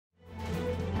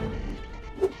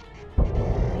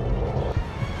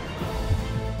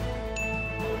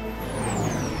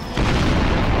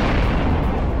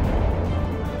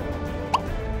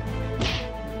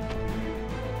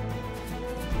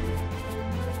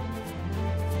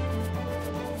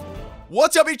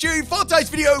What's up YouTube? For today's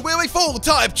video, we're a full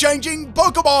type changing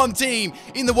Pokemon team.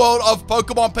 In the world of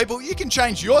Pokemon, people, you can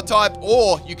change your type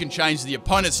or you can change the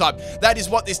opponent's type. That is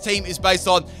what this team is based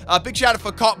on. Big shout out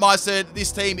for Cotmeister.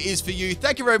 This team is for you.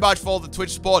 Thank you very much for all the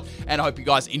Twitch support and I hope you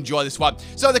guys enjoy this one.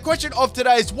 So the question of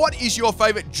today is, what is your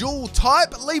favorite dual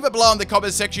type? Leave it below in the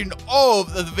comment section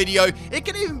of the video. It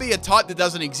can even be a type that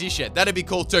doesn't exist yet. That'd be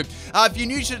cool too. If you're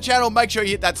new to the channel, make sure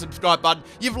you hit that subscribe button.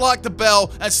 You've liked the bell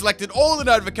and selected all the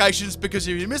notifications, because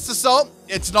if you missed the salt,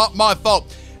 it's not my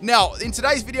fault. Now, in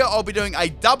today's video, I'll be doing a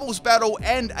doubles battle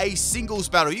and a singles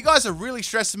battle. You guys are really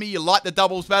stressing me. You like the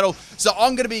doubles battle, so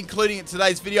I'm going to be including it in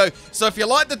today's video. So if you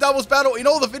like the doubles battle in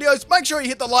all the videos, make sure you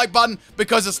hit the like button,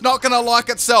 because it's not going to like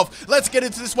itself. Let's get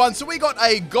into this one. So we got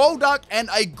a Golduck and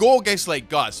a Gorgeous lead,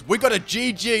 guys. We got a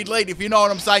GG lead, if you know what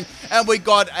I'm saying, and we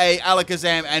got a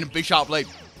Alakazam and Bishop lead.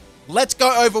 Let's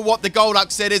go over what the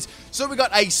Golduck set is. So we got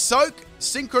a Soak,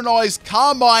 Synchronized,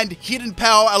 Carmine, Hidden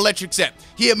Power, Electric set.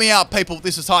 Hear me out, people.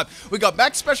 This is hype. We got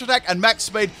max special attack and max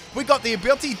speed. We got the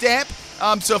ability damp.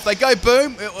 So if they go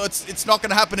boom, it's not going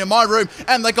to happen in my room.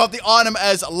 And they got the item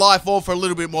as Life Orb for a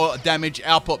little bit more damage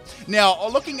output. Now,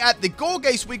 looking at the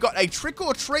Gorgeous, we got a Trick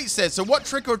or Treat set. So what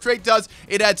Trick or Treat does,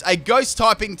 it adds a ghost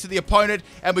typing to the opponent.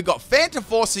 And we got Phantom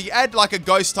Force, so you add like a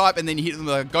ghost type and then you hit them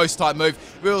with a ghost type move.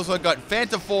 We also got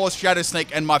Phantom Force, Shadow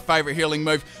Sneak, and my favorite healing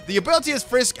move. The ability is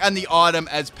Frisk and the item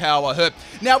as Power Hurt.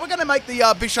 Now, we're going to make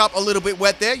the Bishop a little bit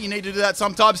wet there. You need to do that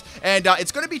sometimes. And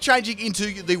it's going to be changing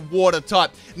into the Water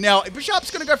type. Now, Bishop's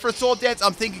going to go for a Sword Dance.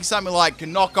 I'm thinking something like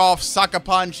Knock Off, Sucker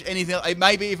Punch, anything,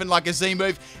 maybe even like a Z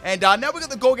move. And now we got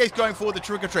the Gorgeous going for the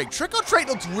Trick or Treat. Trick or Treat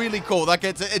looks really cool. Like,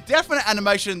 it's a definite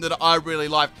animation that I really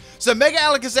like. So Mega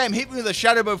Alakazam hit me with a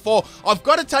Shadow before. I've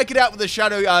got to take it out with a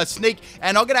Shadow Sneak,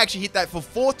 and I'm going to actually hit that for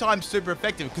 4 times super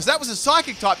effective, because that was a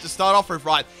Psychic type to start off with,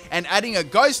 right? And adding a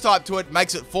Ghost type to it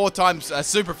makes it 4 times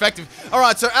super effective.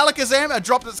 Alright, so Alakazam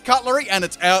dropped its Cutlery, and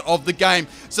it's out of the game.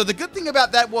 So the good thing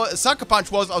about that was Sucker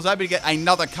Punch was I was able to get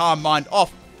another Calm Mind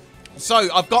off. So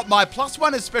I've got my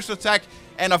 +1 as special attack,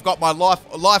 and I've got my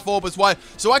life orb as well.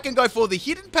 So I can go for the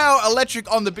Hidden Power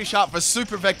Electric on the Bishop for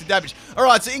super effective damage.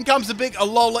 Alright, so in comes the big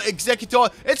Alola Executor.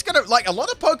 It's gonna, like, a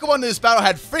lot of Pokemon in this battle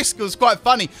had Frisk. It was quite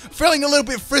funny. Feeling a little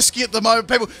bit frisky at the moment,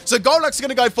 people. So Golduck's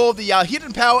gonna go for the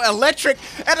Hidden Power Electric,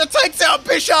 and it takes out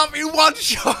Bishop in one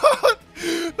shot.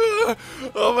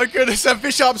 Oh my goodness, so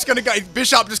Bishop's gonna go.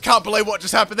 Bishop just can't believe what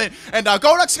just happened then. And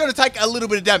Golduck's gonna take a little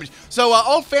bit of damage. So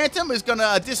old Phantom is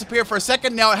gonna disappear for a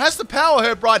second. Now it has the Power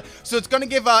Herb, right? So it's gonna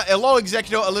give Alola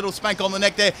Executor a little spank on the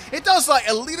neck there. It does like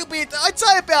a little bit, I'd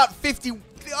say about 50.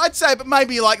 I'd say, but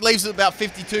maybe like leaves it about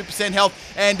 52% health,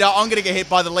 and I'm going to get hit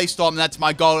by the Leaf Storm, and that's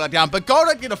my Golduck down. But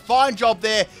Golduck did a fine job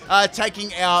there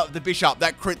taking out the Bishop.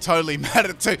 That crit totally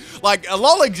mattered too. Like,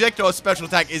 Alola Executor special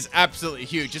attack is absolutely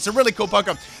huge. It's a really cool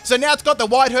Pokemon. So now it's got the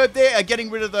White Herb there, getting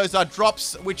rid of those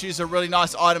drops, which is a really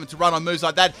nice item to run on moves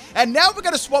like that. And now we're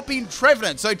going to swap in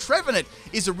Trevenant. So Trevenant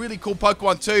is a really cool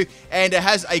Pokemon too, and it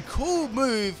has a cool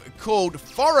move called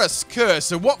Forest Curse.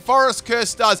 So what Forest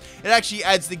Curse does, it actually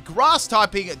adds the grass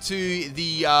typing to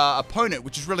the opponent,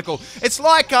 which is really cool. It's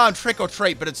like Trick or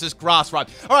Treat, but it's just grass, right?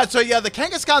 Alright, so yeah, the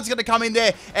Kangaskhan's going to come in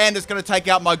there, and it's going to take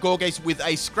out my Gorgeous with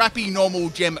a scrappy normal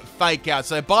gem fake out.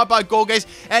 So bye-bye Gorgeous.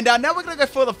 And now we're going to go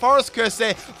for the Forest Curse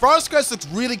there. Forest Curse looks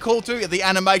really cool too. The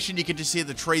animation, you can just see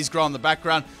the trees grow in the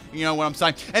background. You know what I'm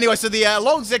saying. Anyway, so the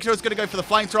Alola Executor is going to go for the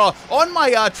Flamethrower on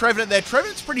my Trevenant there.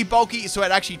 Trevenant's pretty bulky, so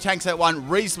it actually tanks that one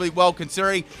reasonably well,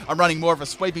 considering I'm running more of a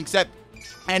sweeping set.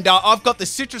 And I've got the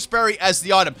Citrus Berry as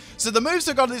the item. So the moves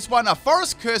I've got in this one are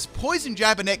Forest Curse, Poison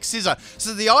Jab, and X Scissor.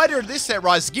 So the idea of this set,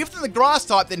 right, is give them the grass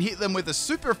type, then hit them with a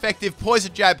super effective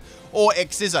Poison Jab or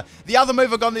X Scissor. The other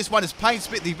move I've got in this one is Pain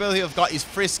Spit. The ability I've got is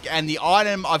Frisk, and the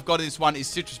item I've got in this one is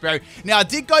Citrus Berry. Now, I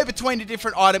did go between a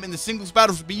different item in the singles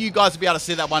battles, but you guys will be able to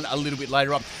see that one a little bit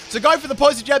later on. So go for the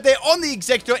Poison Jab there on the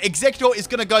Executor. Executor is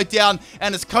going to go down,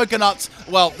 and it's Coconuts.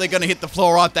 Well, they're going to hit the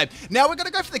floor, aren't they? Now, we're going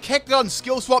to go for the Kecleon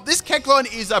skill swap. This Kecleon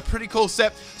is a pretty cool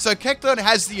set. So Kecleon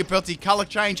has the ability Color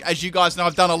Change. As you guys know,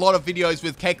 I've done a lot of videos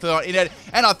with Kecleon in it,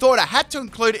 and I thought I had to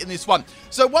include it in this one.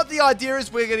 So what the idea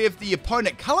is, we're going to give the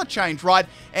opponent Color Change, right?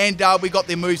 And we got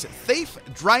the moves Thief,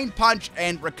 Drain Punch,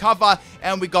 and Recover,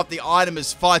 and we got the item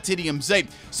as Titanium Z.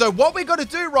 So what we got to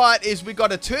do, right, is we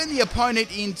got to turn the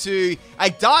opponent into a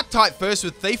Dark type first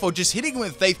with Thief, or just hitting them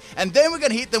with Thief, and then we're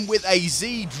going to hit them with a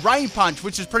Z Drain Punch,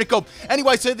 which is pretty cool.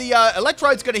 Anyway, so the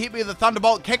Electrode's going to hit me with a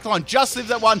Thunderbolt. Kecleon just lives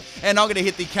that one, and I'm going to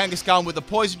hit the Kangaskhan with a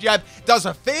Poison Jab. Does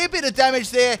a fair bit of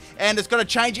damage there, and it's going to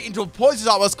change it into a Poison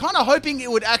type. I was kind of hoping it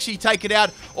would actually take it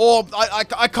out, or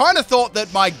I kind of thought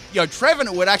that my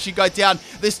Trevenant would actually go down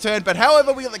this turn. But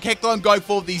however, we got the Kecleon going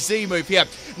for the Z move here.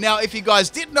 Now, if you guys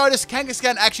did notice,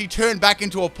 Kangaskhan actually turned back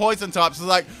into a poison type. So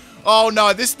like, oh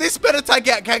no, this better take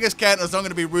out Kangaskhan, or I'm going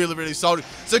to be really, really salty.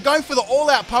 So going for the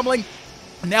all-out pummeling.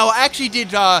 Now, I actually did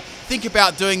think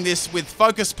about doing this with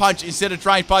Focus Punch instead of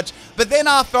Drain Punch, but then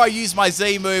after I use my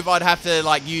Z move, I'd have to,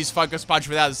 like, use Focus Punch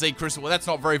without a Z Crystal. Well, that's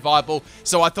not very viable,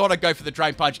 so I thought I'd go for the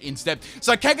Drain Punch instead.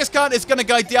 So Kangaskhan is going to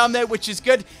go down there, which is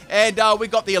good, and we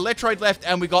got the Electrode left,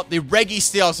 and we got the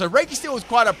Registeel. So Registeel was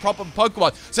quite a proper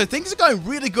Pokemon, so things are going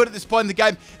really good at this point in the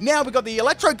game. Now, we got the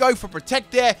Electrode go for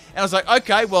Protect there, and I was like,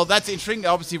 okay, well, that's interesting.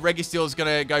 Obviously, Registeel is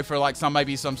going to go for, like,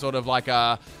 maybe some sort of, like,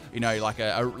 like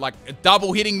a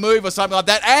double hitting move or something like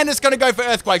that, and it's going to go for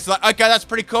Earthquake. So like, okay, that's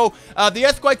pretty cool. The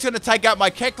Earthquake's going to take out my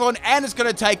Kecleon, and it's going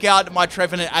to take out my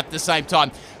Trevenant at the same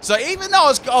time. So even though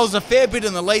I was a fair bit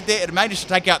in the lead there, it managed to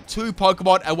take out 2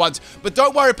 Pokemon at once. But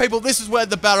don't worry, people, this is where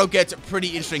the battle gets pretty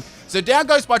interesting. So down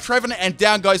goes my Trevenant, and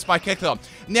down goes my Kecleon.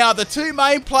 Now, the 2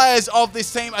 main players of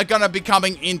this team are going to be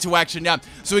coming into action now.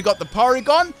 So we got the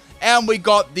Porygon, and we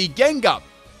got the Gengar.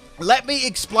 Let me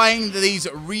explain these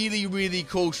really, really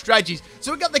cool strategies.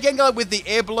 So we got the Gengar with the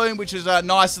Air Balloon, which is a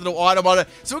nice little item on it.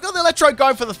 So we got the Electrode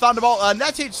going for the Thunderbolt, and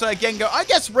that hits Gengar, I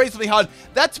guess, reasonably hard.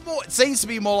 That's more, it seems to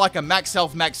be more like a max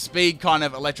health, max speed kind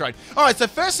of Electrode. Alright, so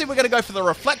firstly, we're going to go for the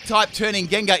Reflect type, turning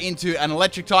Gengar into an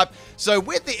Electric type. So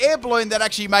with the Air Balloon, that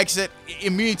actually makes it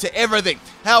immune to everything.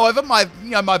 However, my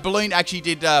balloon actually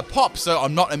did pop, so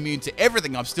I'm not immune to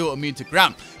everything. I'm still immune to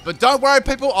ground. But don't worry,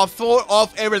 people, I've thought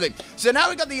of everything. So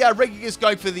now we got the Regigigas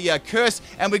going for the Curse,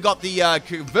 and we got the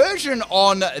conversion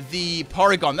on the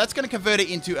Porygon. That's going to convert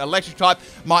it into Electric type.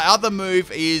 My other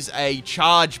move is a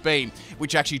Charge Beam,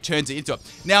 which actually turns it into it.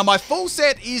 Now, my full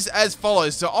set is as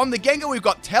follows. So on the Gengar, we've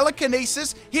got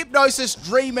Telekinesis, Hypnosis,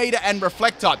 Dream Eater, and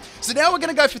Reflect type. So now we're going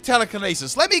to go for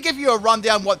Telekinesis. Let me give you a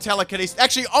rundown what Telekinesis...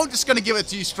 Actually, I'm just going to give it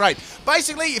to you straight.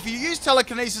 Basically, if you use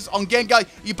Telekinesis on Gengar,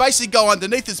 you basically go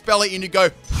underneath its belly and you go...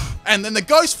 And then the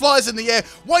ghost flies in the air.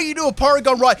 What you do a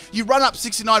Porygon right, you run up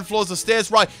 69 floors of stairs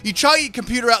right, you chuck your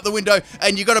computer out the window,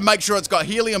 and you got to make sure it's got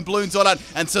helium balloons on it,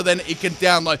 and so then it can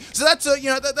download. So that's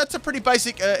a, that's a pretty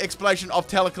basic explanation of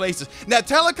Telekinesis. Now,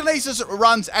 Telekinesis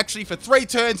runs actually for 3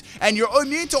 turns, and you're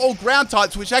immune to all ground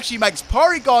types, which actually makes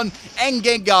Porygon and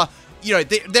Gengar,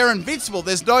 they're invincible.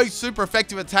 There's no super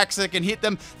effective attacks that can hit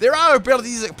them. There are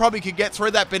abilities that probably could get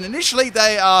through that, but initially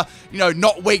they are,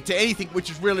 not weak to anything, which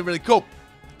is really, really cool.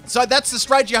 So that's the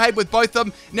strategy I had with both of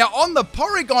them. Now, on the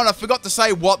Porygon, I forgot to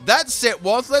say what that set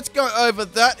was. Let's go over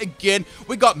that again.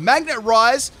 We got Magnet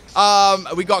Rise.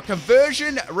 We got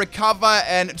Conversion, Recover,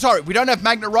 and... Sorry, we don't have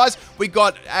Magnet Rise. We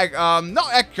got,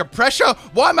 not Acupressure.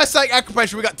 Why am I saying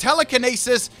Acupressure? We got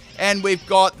Telekinesis, and we've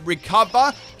got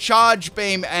Recover, Charge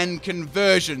Beam, and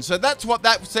Conversion. So that's what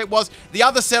that set was. The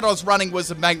other set I was running was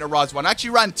the Magnet Rise one. I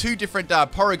actually ran 2 different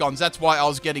Porygons. That's why I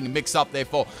was getting mixed up there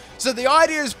for. So the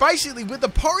idea is basically with the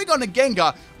Porygon and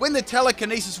Gengar, when the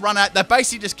Telekinesis run out, they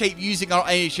basically just keep using on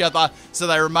each other, so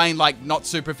they remain, like, not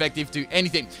super effective to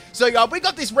anything. So we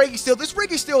got this Registeel. This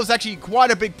Registeel is actually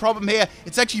quite a big problem here.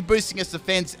 It's actually boosting its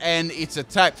defense and its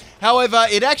attack. However,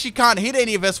 it actually can't hit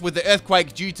any of us with the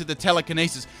Earthquake due to the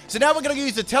Telekinesis. So now we're going to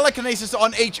use the Telekinesis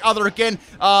on each other again.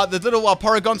 The little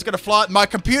Porygon's going to fly. My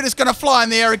computer's going to fly in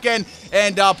the air again.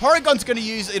 And Porygon's going to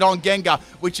use it on Gengar,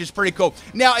 which is pretty cool.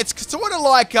 Now, it's sort of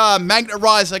like Magnet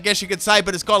Rise, I guess you could say,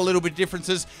 but it's got a little bit of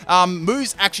differences.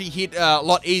 Moves actually hit a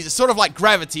lot easier. Sort of like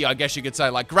Gravity, I guess you could say.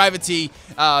 Like Gravity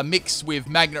mixed with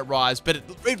Magnet Rise, but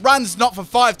it runs not for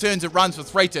 5 turns, it runs for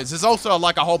 3 turns. There's also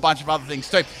like a whole bunch of other things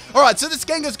too. Alright, so this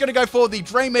Gengar's going to go for the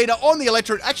Dream Eater on the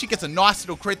Electrode. Actually gets a nice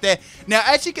little crit there. Now,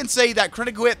 as you can see, that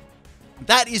critical hit,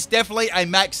 that is definitely a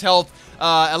max health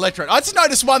Electrode. I just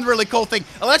noticed one really cool thing.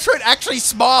 Electrode actually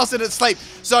smiles in its sleep.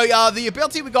 So the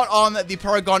ability we got on the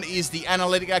Porygon is the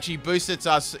Analytic. Actually boosts it.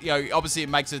 Obviously it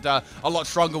makes it a lot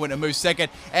stronger when it moves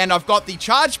second. And I've got the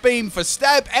Charge Beam for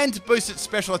stab and to boost its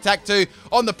special attack too.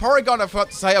 On the Porygon, I forgot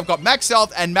to say, I've got max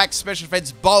health and max special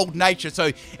defense, bold nature.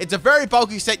 So it's a very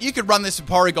bulky set. You could run this for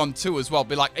Porygon too as well.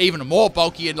 Be like even more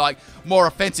bulky and like more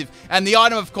offensive. And the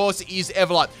item, of course, is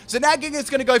Everlight. So now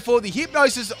Gengar's going to go for the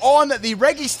Hypnosis on the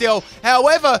Registeel.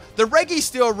 However, the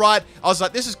Registeel, right, I was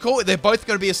like, this is cool. They're both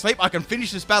going to be asleep. I can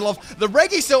finish this battle off. The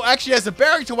Registeel actually has a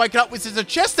bearing to wake up, which is a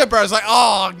Chester Burr. I was like,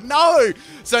 oh, no.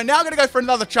 So now I'm going to go for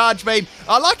another Charge Beam.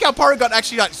 I like how Porygon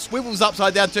actually like swivels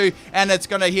upside down too, and it's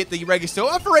going to hit the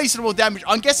Registeel for reasonable damage.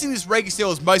 I'm guessing this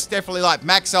Registeel is most definitely like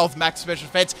max health, max special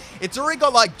defense. It's already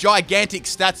got like gigantic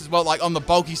stats as well, like on the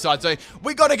bulky side. So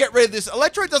we got to get rid of this.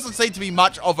 Electrode doesn't seem to be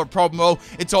much of a problem. Well,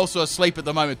 it's also asleep at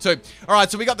the moment too. All right,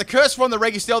 so we got the Curse from the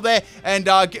Registeel there, and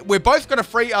we're both going to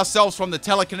free ourselves from the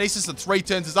telekinesis. The 3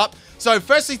 turns us up. So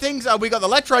firstly things, we got the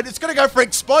Electrode. It's going to go for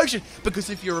Explosion, because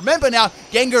if you remember now,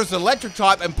 Gengar is electric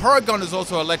type and Porygon is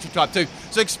also electric type too.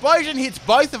 So Explosion hits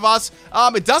both of us.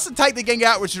 It doesn't take the Gengar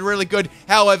out, which is really good.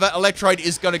 However, Electrode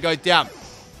is going to go down.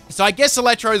 So I guess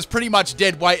Electrode is pretty much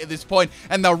dead weight at this point,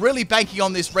 and they're really banking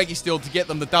on this Registeel to get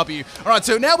them the W. Alright,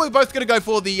 so now we're both going to go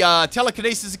for the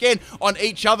telekinesis again on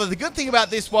each other. The good thing about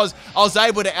this was I was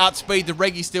able to outspeed the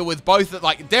Registeel with both,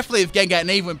 like, definitely with Gengar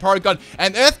and even with Porygon,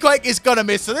 and Earthquake is going to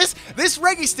miss. So this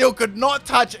Registeel could not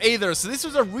touch either, so this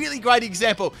was a really great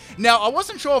example. Now, I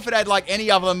wasn't sure if it had, like,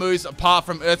 any other moves apart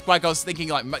from Earthquake. I was thinking,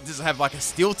 like, does it have, like, a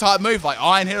Steel type move, like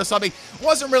Iron Head or something?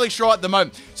 Wasn't really sure at the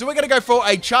moment. So we're going to go for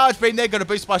a Charge Beam there, going to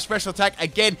boost my special attack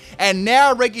again, and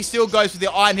now Registeel goes for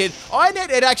the Iron Head. Iron Head,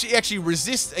 it actually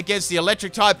resists against the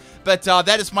electric type, but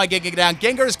that is my Gengar down.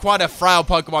 Gengar is quite a frail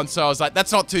Pokemon, so I was like,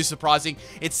 that's not too surprising.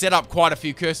 It set up quite a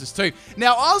few curses too.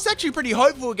 Now, I was actually pretty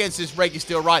hopeful against this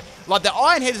Registeel, right? Like, the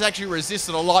Iron Head has actually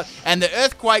resisted a lot, and the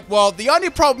Earthquake, well, the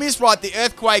only problem is, right, the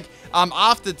Earthquake,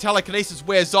 after telekinesis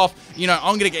wears off, you know,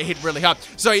 I'm going to get hit really hard.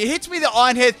 So he hits me the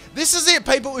Iron Head. This is it,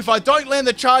 people. If I don't land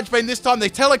the Charge Beam this time, the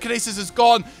telekinesis is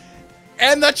gone.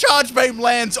 And the Charge Beam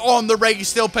lands on the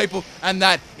Registeel, people, and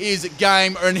that is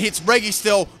game, and hits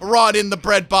Registeel right in the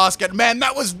bread basket. Man,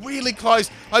 that was really close.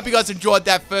 Hope you guys enjoyed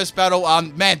that first battle.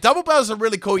 Man, double battles are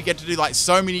really cool. You get to do, like,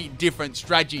 so many different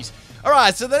strategies.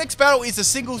 Alright, so the next battle is a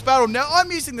singles battle. Now,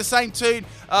 I'm using the same tune,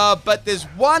 but there's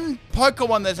one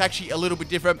Pokemon that's actually a little bit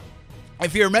different.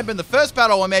 If you remember in the first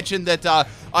battle, I mentioned that I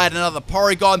had another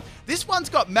Porygon. This one's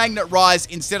got Magnet Rise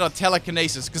instead of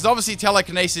Telekinesis, because obviously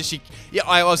Telekinesis,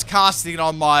 I was casting it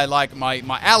on my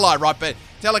ally, right? But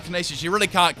Telekinesis, you really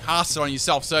can't cast it on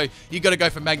yourself, so you got to go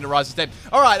for Magnet Rise instead.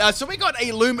 All right, so we got a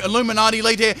Illuminati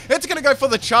lead here. It's going to go for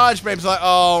the Charge Beam. It's like,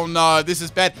 oh no, this is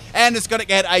bad, and it's going to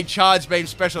get a Charge Beam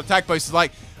special attack boost. It's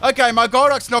like, okay, my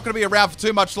Golduck's not going to be around for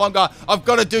too much longer. I've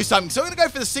got to do something. So we're going to go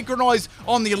for the Synchronize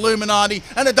on the Illuminati,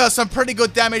 and it does some pretty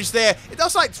good damage there. It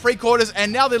does like 3/4,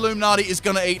 and now the Illuminati is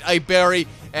going to eat a berry,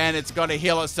 and it's going to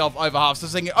heal itself over half. So I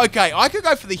was thinking, okay, I could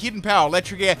go for the Hidden Power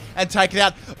Electric Air and take it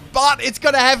out, but it's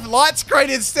going to have Light Screen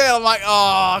instead. I'm like,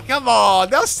 oh, come on.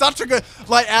 That was such a good,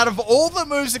 like, out of all the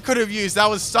moves it could have used, that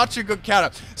was such a good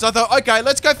counter. So I thought, okay,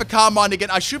 let's go for Calm Mind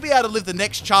again. I should be able to live the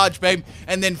next Charge Beam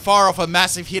and then fire off a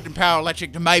massive Hidden Power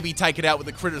Electric to maybe take it out with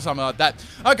a crit or something like that.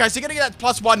 Okay, so you're going to get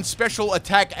that +1 special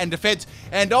attack and defense,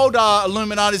 and old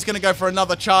Illuminati is going to go for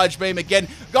another Charge Beam again.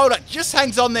 Golduck just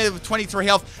hangs on there with 23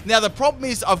 health. Now, the problem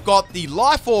is I've got the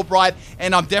Life Orb, right,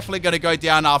 and I'm definitely going to go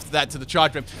down after that to the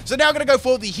Charge Beam. So now I'm going to go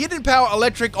for the Hidden Power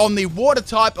Electric on the Water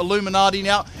type Illuminati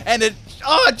now, and it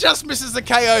just misses the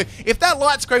KO. If that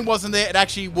light screen wasn't there, it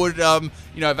actually would,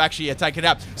 you know, have actually taken it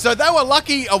out. So they were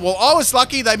lucky, well, I was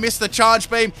lucky they missed the Charge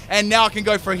Beam, and now I can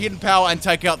go for a Hidden Power and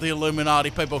take out the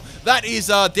Illuminati, people. That is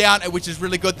down, which is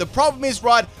really good. The problem is,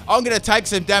 right, I'm going to take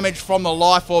some damage from the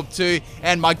Life Orb too,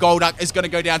 and my Golduck is going to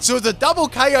go down. So it's a double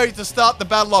KO to start the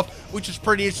battle off, which is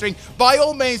pretty interesting. By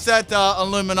all means, that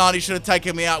Illuminati should have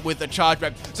taken me out with the Charge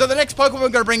Beam. So the next Pokemon we're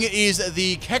going to bring is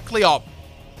the Kecleon.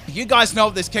 You guys know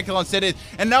what this Kecleon set is,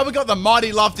 and now we got the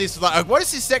Mighty Love-This. Like, what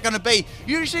is this set going to be?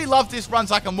 Usually Love-This runs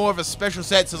like a more of a special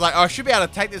set, so it's like, oh, I should be able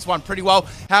to take this one pretty well.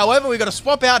 However, we got to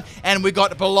swap out, and we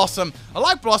got Blossom. I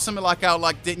like Blossom, I like how,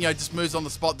 like, you know, just moves on the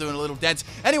spot doing a little dance.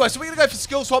 Anyway, so we're going to go for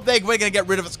skill swap there. We're going to get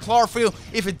rid of its Chlorophyll.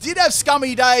 If it did have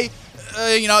Scummy Day,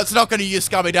 you know, it's not going to use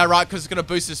Scummy Day, right? Because it's going to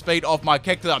boost the speed of my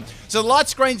Kecleon. So the light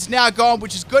screen's now gone,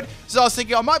 which is good. So I was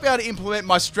thinking I might be able to implement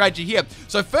my strategy here.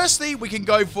 So firstly, we can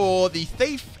go for the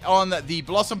Thief on the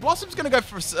Blossom. Blossom's going to go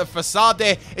for a Facade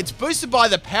there. It's boosted by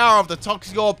the power of the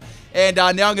Toxic Orb. And now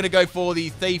I'm going to go for the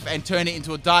Thief and turn it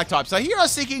into a Dark type. So here I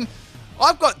was thinking,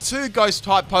 I've got 2 Ghost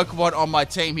type Pokemon on my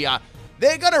team here.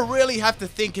 They're going to really have to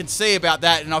think and see about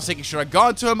that, and I was thinking, should I go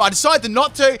into them? I decided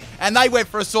not to, and they went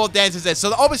for a Sword Dance instead.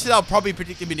 So obviously they'll probably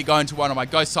predict me to go into one of my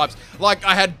Ghost types. Like,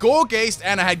 I had Gorgeist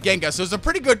and I had Gengar, so it was a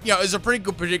pretty good, you know, it was a pretty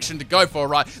good prediction to go for,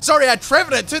 right? Sorry, I had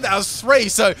Trevenant too, that was 3,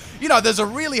 so, you know, there's a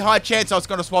really high chance I was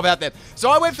going to swap out there. So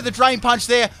I went for the Drain Punch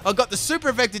there. I got the super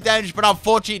effective damage, but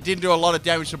unfortunately it didn't do a lot of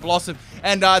damage to Blossom,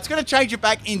 and it's going to change it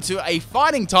back into a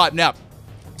Fighting type now.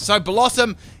 So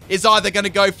Blossom is either going to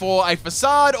go for a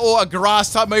Facade or a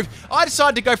Grass type move. I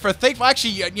decided to go for a Thief.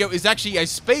 Actually, you know, is actually a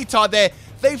Speed type there.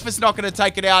 Thief is not going to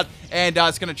take it out, and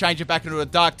it's going to change it back into a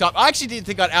Dark type. I actually didn't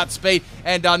think I'd outspeed,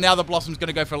 and now the Blossom's going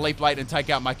to go for a Leap Blade and take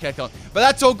out my Kecleon. But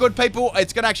that's all good, people.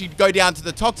 It's going to actually go down to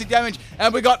the Toxic damage,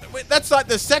 and we got, that's like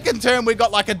the second turn, we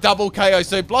got like a double KO.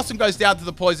 So Blossom goes down to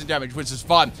the Poison damage, which is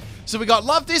fun. So we got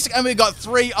Love Disc, and we got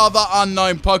 3 other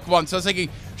unknown Pokemon. So I was thinking,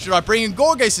 should I bring in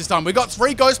Gorgeist this time? We got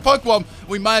 3 Ghost Pokemon.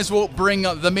 We may as well bring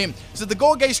them in. So the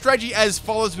Gorgeist strategy as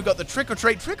follows. We got the Trick or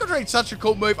Treat. Trick or Treat's such a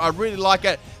cool move. I really like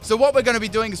it. So what we're going to be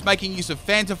doing is making use of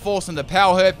Phantom Force and the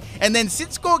Power Herb. And then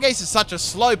since Gorgeist is such a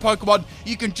slow Pokemon,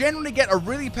 you can generally get a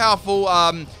really powerful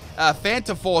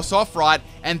Phantom Force off, right?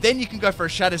 And then you can go for a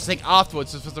Shadow Sneak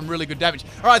afterwards for some really good damage.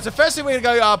 Alright, so firstly we're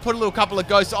going to go put a little couple of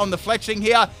Ghosts on the Fletchling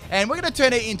here, and we're going to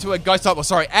turn it into a Ghost type, or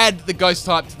sorry, add the Ghost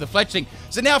type to the Fletchling.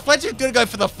 So now Fletchling's going to go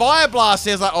for the Fire Blast.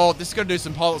 It's like, oh, this is going to do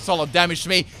some solid damage to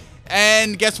me.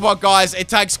 And guess what, guys? It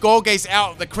takes Gorgeist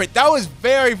out of the crit. That was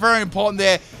very, very important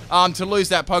there. To lose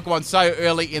that Pokemon so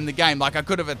early in the game. Like, I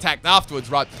could have attacked afterwards,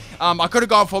 right? I could have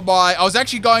gone for I was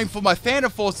actually going for my Phantom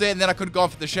Force there, and then I could have gone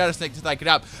for the Shadow Sneak to take it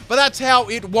out. But that's how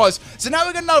it was. So now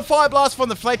we're getting another Fire Blast from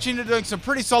the Fletchling, doing some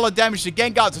pretty solid damage to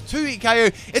Gengar. It's a 2-hit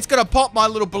KO. It's going to pop my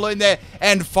little balloon there,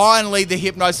 and finally the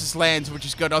Hypnosis lands, which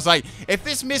is good. I was like, if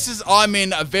this misses, I'm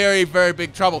in a very, very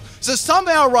big trouble. So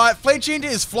somehow, right, Fletchling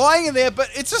is flying in there, but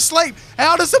it's asleep.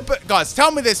 How does a bird, guys,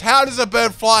 tell me this, how does a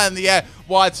bird fly in the air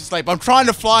while it's asleep? I'm trying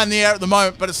to fly in the air at the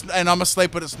moment, but and I'm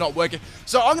asleep, but it's not working.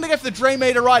 So I'm going to go for the Dream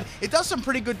Eater, right? It does some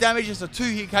pretty good damage. It's a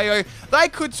 2-hit KO. They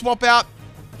could swap out,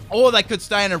 or they could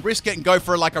stay in and risk it and go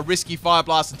for like a risky Fire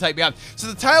Blast and take me out. So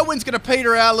the Tailwind's going to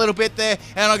peter out a little bit there,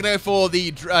 and I'm going to go for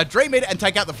the Dream Eater and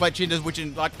take out the Fletchling, which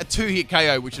is like a 2-hit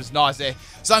KO, which is nice there.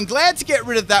 So I'm glad to get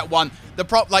rid of that one. That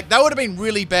would have been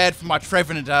really bad for my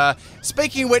Trevenant.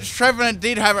 Speaking of which, Trevenant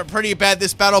did have it pretty bad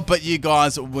this battle, but you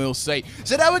guys will see.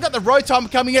 So now we've got the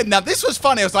Rotom coming in. Now this was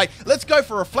funny. I was like, let's go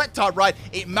for Reflect type, right?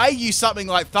 It may use something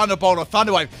like Thunderbolt or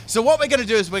Thunder Wave. So what we're going to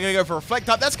do is we're going to go for Reflect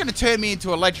type. That's going to turn me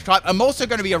into Electric type. I'm also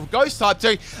going to be a Ghost type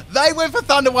too. They went for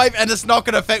Thunder Wave, and it's not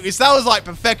going to affect me. So that was like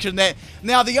perfection there.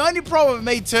 Now the only problem with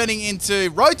me turning into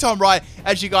Rotom, right,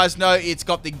 as you guys know, it's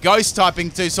got the Ghost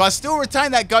typing too. So I still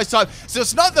retain that Ghost type. So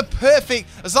it's not the perfect,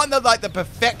 it's not like the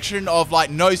perfection of like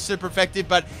no super effective,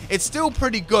 but it's still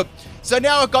pretty good. So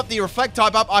now I've got the Reflect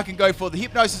type up, I can go for the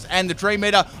Hypnosis and the Dream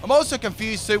Eater. I'm also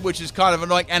confused too, which is kind of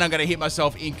annoying, and I'm going to hit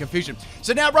myself in confusion.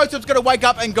 So now Rotom's going to wake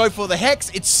up and go for the Hex.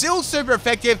 It's still super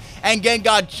effective, and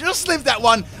Gengar just lived that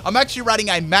one. I'm actually running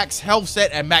a max health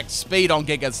set and max speed on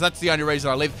Gengar, so that's the only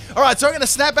reason I live. Alright, so I'm going to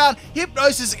snap out.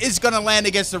 Hypnosis is going to land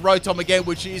against the Rotom again,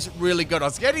 which is really good. I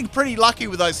was getting pretty lucky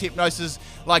with those Hypnosis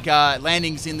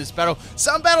landings in this battle.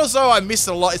 Some battles though I missed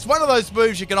a lot. It's one of those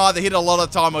moves you can either hit a lot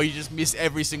of time or you just miss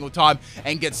every single time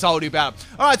and get salty about it.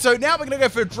 Alright, so now we're going to go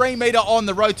for a Dream Eater on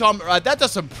the Rotom. That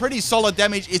does some pretty solid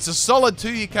damage. It's a solid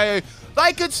 2-hit KO.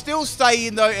 They could still stay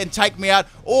in though and take me out,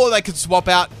 or they could swap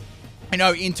out, you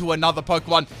know, into another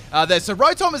Pokemon there. So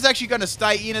Rotom is actually going to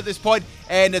stay in at this point,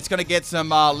 and it's going to get some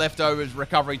leftovers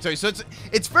recovery too. So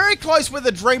it's very close whether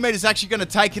the Dream Eater is actually going to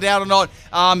take it out or not,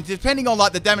 depending on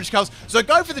like the damage comes. So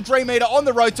go for the Dream Eater on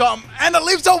the Rotom, and it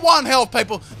lives on 1 health,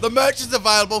 people. The merch is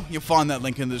available. You'll find that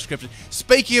link in the description.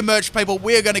 Speaking of merch, people,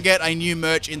 we're going to get a new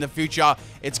merch in the future.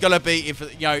 It's going to be,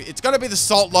 it's going to be the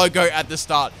Salt logo at the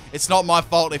start. It's not my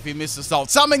fault if you miss the Salt.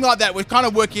 Something like that. We're kind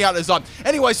of working out the design.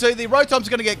 Anyway, so the Rotom's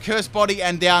going to get Curse Body,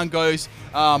 and down goes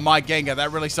my Gengar.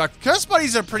 That really sucked. Curse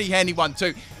Body's a pretty handy one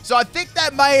too. So I think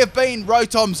that may have been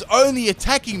Rotom's only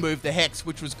attacking move, the Hex,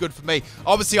 which was good for me.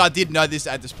 Obviously, I did know this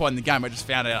at this point in the game. I just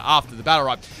found it out after the battle,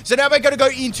 right? So now we're going to go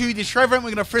into the Trevenant. We're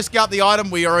going to frisk out the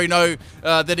item we already know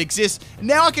that exists.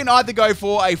 Now I can either go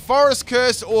for a Forest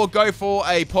Curse or go for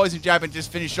a Poison Jab and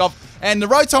just finish off. And the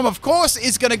Rotom, of course,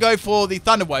 is going to go for the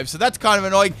Thunder Wave. So that's kind of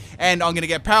annoying, and I'm going to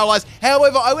get paralyzed.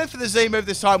 However, I went for the Z move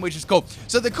this time, which is cool.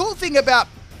 So the cool thing about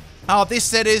this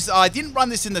set is I didn't run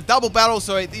this in the double battle,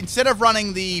 so instead of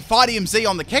running the Fightium Z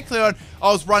on the Kecleon,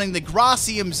 I was running the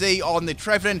Grassium Z on the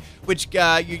Trevenant, which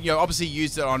you obviously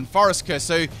used it on Forest Curse.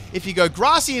 So if you go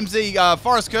Grassium Z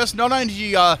Forest Curse, not only do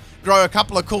you grow a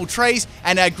couple of cool trees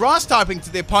and add grass typing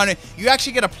to the opponent, you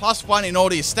actually get a +1 in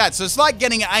all your stats. So it's like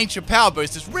getting an Ancient Power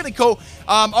Boost. It's really cool.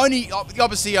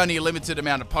 Obviously only a limited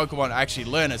amount of Pokemon actually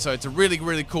learn it, so it's a really,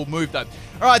 really cool move though.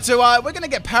 Alright, so we're going to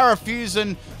get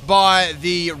Parafusion by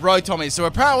the Rotom. So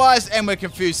we're paralyzed and we're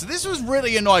confused. So this was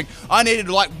really annoying. I needed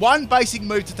like one basic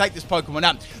move to take this Pokemon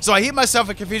out. So I hit myself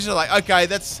in confusion, like, okay,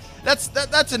 that's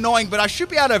annoying, but I should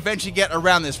be able to eventually get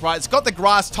around this, right? It's got the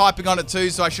grass typing on it too,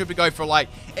 so I should be going for like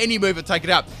any move to take it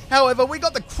out. However, we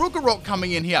got the Krugerrock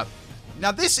coming in here.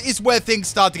 Now, this is where things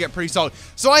start to get pretty solid.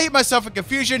 So I hit myself in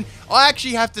confusion. I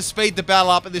actually have to speed the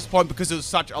battle up at this point because it was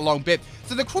such a long bit.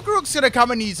 So the Crookerook's going to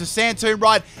come and use the Sand Tomb,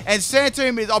 right? And Sand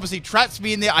Tomb is obviously traps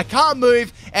me in there. I can't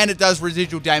move, and it does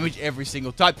residual damage every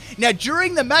single time. Now,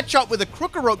 during the matchup with the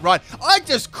Crookerook, right, I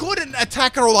just couldn't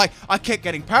attack her, or like, I kept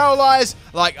getting paralyzed,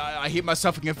 like, I hit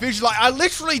myself in confusion, like, I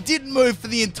literally didn't move for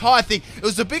the entire thing. It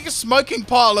was the biggest smoking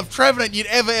pile of Trevenant you'd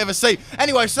ever see.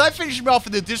 Anyway, so they finished me off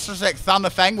with the Disrespect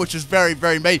Thunderfang, which is very,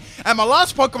 very mean. And my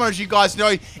last Pokemon, as you guys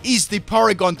know, is the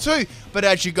Porygon 2. But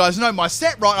as you guys know, my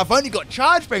set, right, I've only got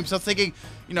Charge Beam, so I'm thinking,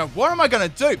 you know, what am I going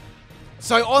to do?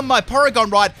 So on my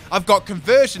Porygon, right, I've got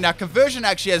Conversion. Now, Conversion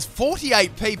actually has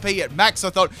 48 PP at max. So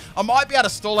I thought I might be able to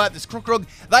stall out this Crookerook.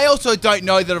 They also don't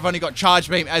know that I've only got Charge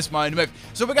Beam as my own move.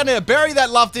 So we're going to bury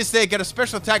that Love Disc there, get a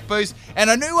special attack boost.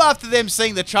 And I knew after them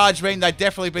seeing the Charge Beam, they'd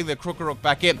definitely bring the Crookerook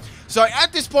back in. So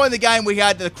at this point in the game, we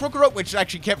had the Crookerook, which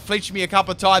actually kept flinching me a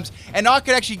couple of times. And I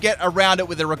could actually get around it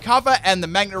with the Recover and the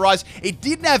Magnetize. It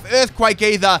didn't have Earthquake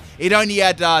either. It only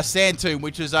had Sand Tomb,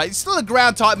 which is it's still a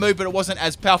ground type move, but it wasn't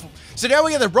as powerful. So now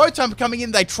we have the Rotom coming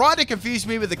in. They tried to confuse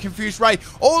me with the Confused Ray.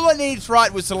 All I needed,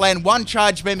 right, was to land one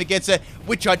Charge Beam against it,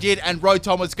 which I did, and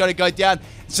Rotom was going to go down.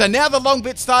 So now the long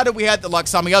bit started. We had like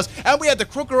something else, and we had the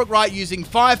Crookerook, right, using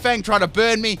Fire Fang, trying to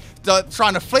burn me,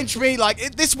 trying to flinch me.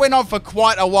 Like, this went on for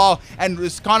quite a while, and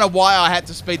it's kind of why I had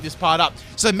to speed this part up.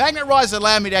 So Magnet Rise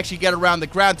allowed me to actually get around the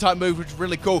ground type move, which is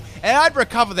really cool, and I'd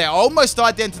recover there. I almost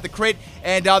died then to the crit,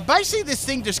 and basically this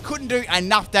thing just couldn't do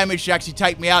enough damage to actually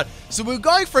take me out. So we were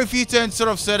going for a few turns, sort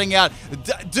of sorting out,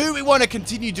 do we want to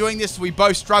continue doing this so we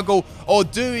both struggle, or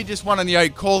do we just want to, you know,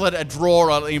 call it a draw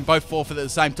or in both forfeit at the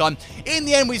same time? In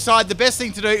the end, we decided the best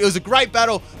thing to do, it was a great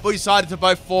battle, but we decided to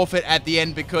both forfeit at the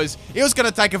end because it was going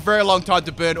to take a very long time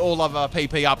to burn all of our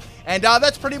PP up. And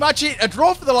that's pretty much it. A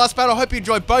draw for the last battle. Hope you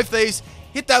enjoyed both these.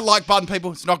 Hit that like button,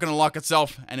 people. It's not going to like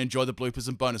itself. And enjoy the bloopers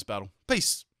and bonus battle.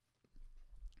 Peace.